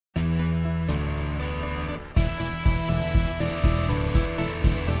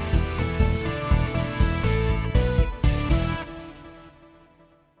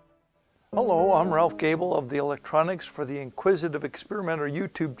Hello, I'm Ralph Gable of the Electronics for the Inquisitive Experimenter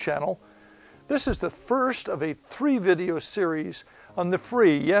YouTube channel. This is the first of a 3-video series on the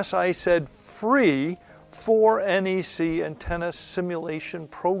free, yes I said free, 4NEC antenna simulation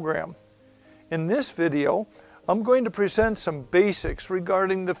program. In this video, I'm going to present some basics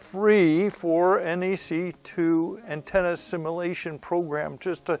regarding the free 4NEC2 antenna simulation program,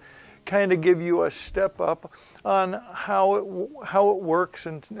 just to kind of give you a step up on how it works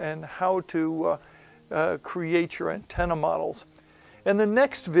and how to create your antenna models. In the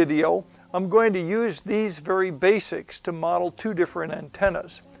next video, I'm going to use these very basics to model 2 different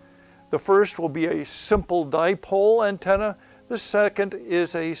antennas. The first will be a simple dipole antenna. The second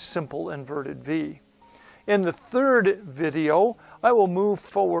is a simple inverted V. In the third video, I will move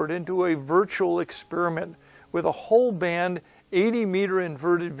forward into a virtual experiment with a whole band 80-meter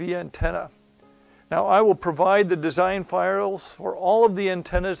inverted V antenna. Now I will provide the design files for all of the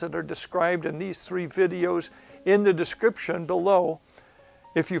antennas that are described in these 3 videos in the description below.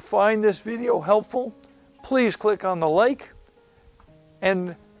 If you find this video helpful, please click on the like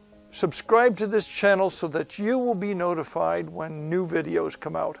and subscribe to this channel so that you will be notified when new videos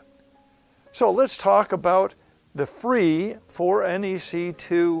come out. So let's talk about the free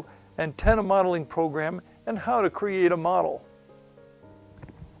 4NEC2 antenna modeling program and how to create a model.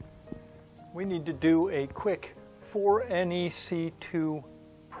 We need to do a quick 4NEC2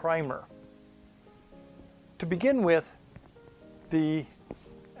 primer. To begin with, the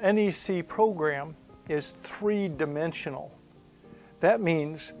NEC program is 3-dimensional. That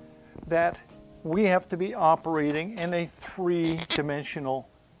means that we have to be operating in a 3-dimensional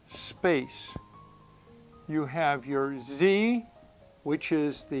space. You have your Z, which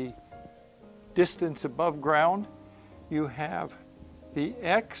is the distance above ground. You have the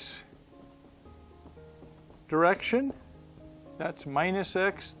X direction, that's minus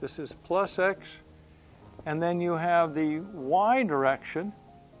X, this is plus X, and then you have the Y direction,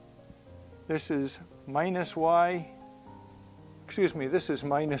 this is minus Y, this is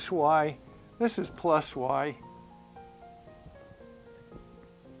minus Y, this is plus Y.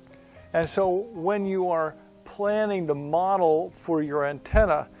 And so when you are planning the model for your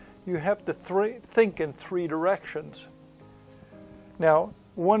antenna, you have to think in 3 directions. Now,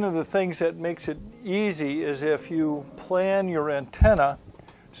 one of the things that makes it easy is if you plan your antenna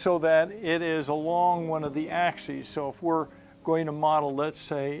so that it is along one of the axes. So if we're going to model, let's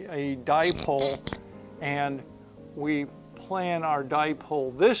say, a dipole, and we plan our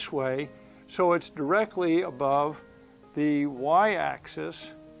dipole this way, so it's directly above the y-axis,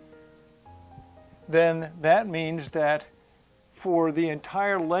 then that means that for the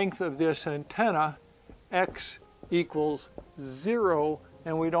entire length of this antenna, x equals 0,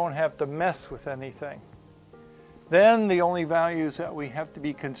 and we don't have to mess with anything. Then the only values that we have to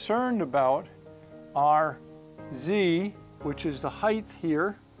be concerned about are Z, which is the height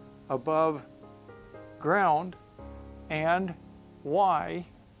here above ground, and Y,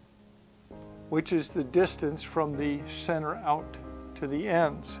 which is the distance from the center out to the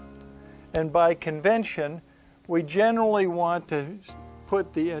ends. And by convention, we generally want to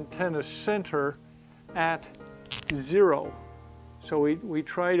put the antenna center at 0. So we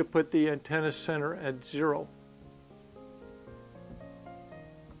try to put the antenna center at 0.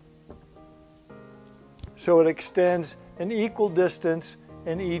 So it extends an equal distance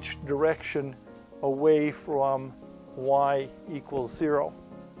in each direction away from y equals 0.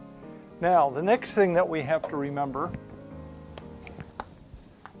 Now, the next thing that we have to remember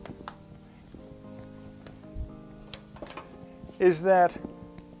is that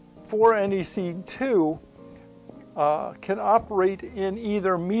 4NEC2 can operate in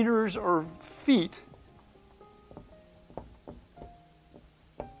either meters or feet.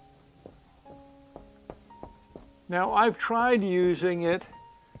 Now I've tried using it,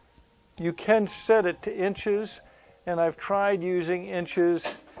 you can set it to inches, and I've tried using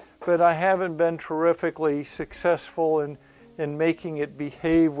inches, but I haven't been terrifically successful in making it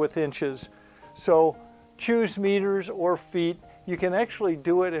behave with inches. So choose meters or feet. You can actually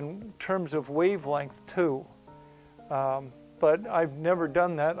do it in terms of wavelength too. But I've never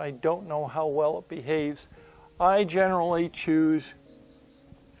done that. I don't know how well it behaves. I generally choose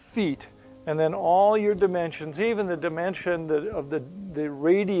feet, and then all your dimensions, even the dimension of the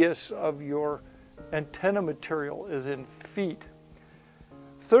radius of your antenna material, is in feet.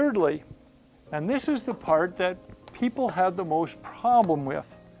 Thirdly, and this is the part that people have the most problem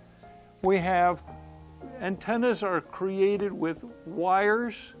with, we have antennas are created with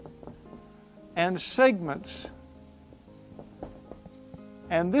wires and segments.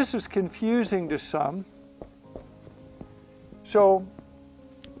 And this is confusing to some. So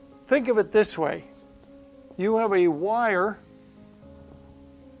think of it this way. You have a wire,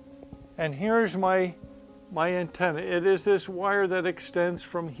 and here's my antenna. It is this wire that extends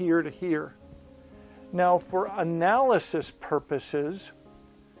from here to here. Now, for analysis purposes,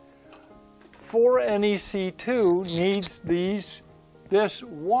 4NEC2 needs this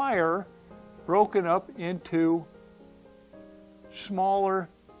wire broken up into smaller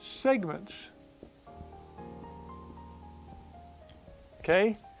segments.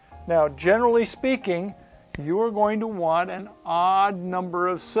 Okay? Now, generally speaking, you are going to want an odd number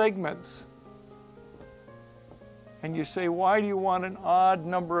of segments. And you say, why do you want an odd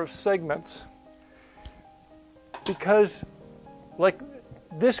number of segments? Because, like,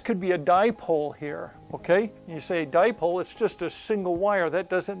 this could be a dipole here, okay? You say dipole, it's just a single wire.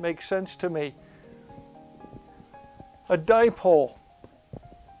 That doesn't make sense to me. A dipole.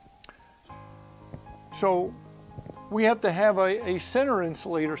 So we have to have a center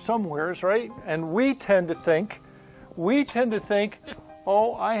insulator somewheres, right? And we tend to think,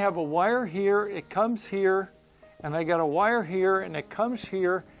 oh, I have a wire here, it comes here, and I got a wire here, and it comes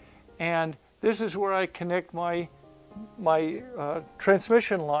here, and this is where I connect my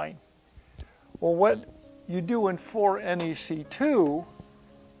transmission line. Well, what you do in 4NEC2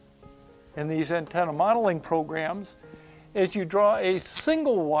 in these antenna modeling programs is you draw a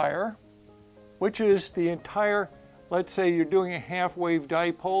single wire, which is the entire, let's say you're doing a half-wave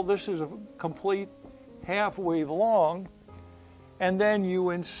dipole. This is a complete half-wave long, and then you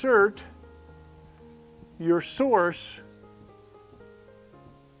insert your source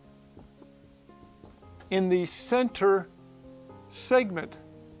in the center segment.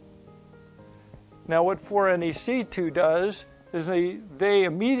 Now what 4NEC2 does is they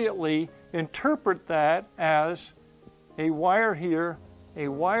immediately interpret that as a wire here,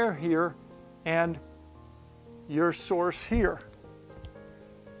 and your source here.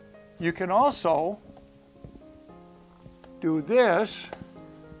 You can also do this,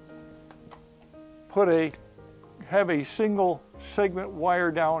 have a single segment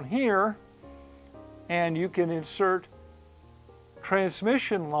wire down here, and you can insert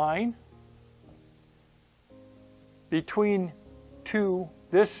transmission line between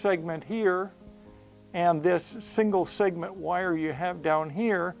this segment here and this single segment wire you have down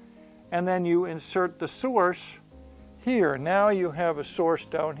here, and then you insert the source here. Now you have a source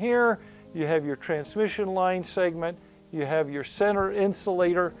down here, you have your transmission line segment, you have your center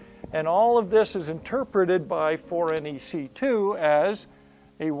insulator, and all of this is interpreted by 4NEC2 as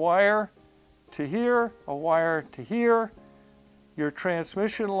a wire to here, a wire to here, your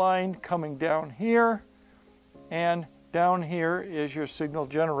transmission line coming down here, and down here is your signal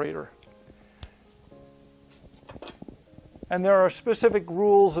generator. And there are specific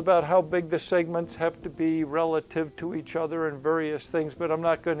rules about how big the segments have to be relative to each other and various things, but I'm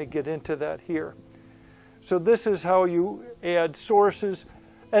not going to get into that here. So this is how you add sources.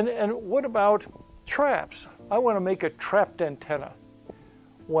 And what about traps? I want to make a trapped antenna.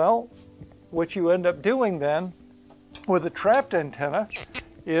 Well, what you end up doing then with a trapped antenna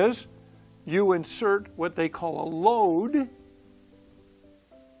is you insert what they call a load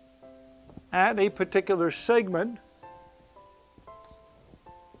at a particular segment,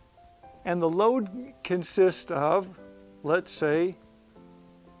 and the load consists of, let's say,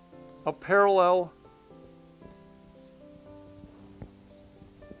 a parallel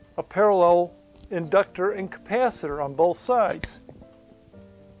inductor and capacitor on both sides.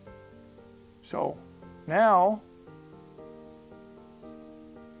 So now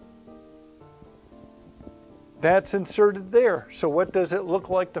that's inserted there. So what does it look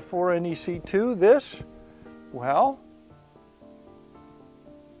like to 4NEC2? This? Well,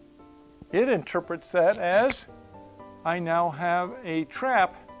 it interprets that as I now have a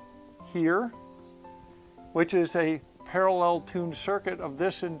trap here, which is a parallel tuned circuit of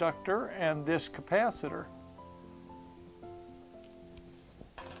this inductor and this capacitor.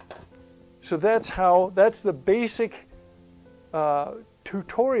 So that's the basic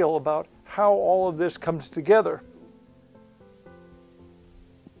tutorial about how all of this comes together.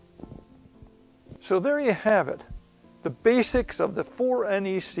 So there you have it, the basics of the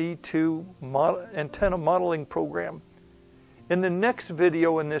 4NEC2 antenna modeling program. In the next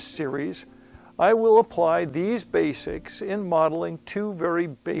video in this series, I will apply these basics in modeling two very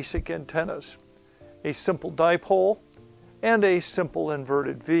basic antennas, a simple dipole and a simple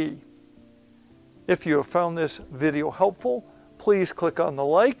inverted V. If you have found this video helpful, please click on the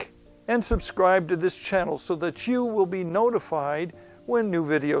like and subscribe to this channel so that you will be notified when new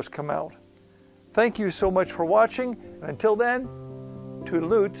videos come out. Thank you so much for watching, and until then,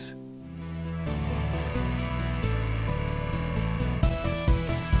 toodaloots.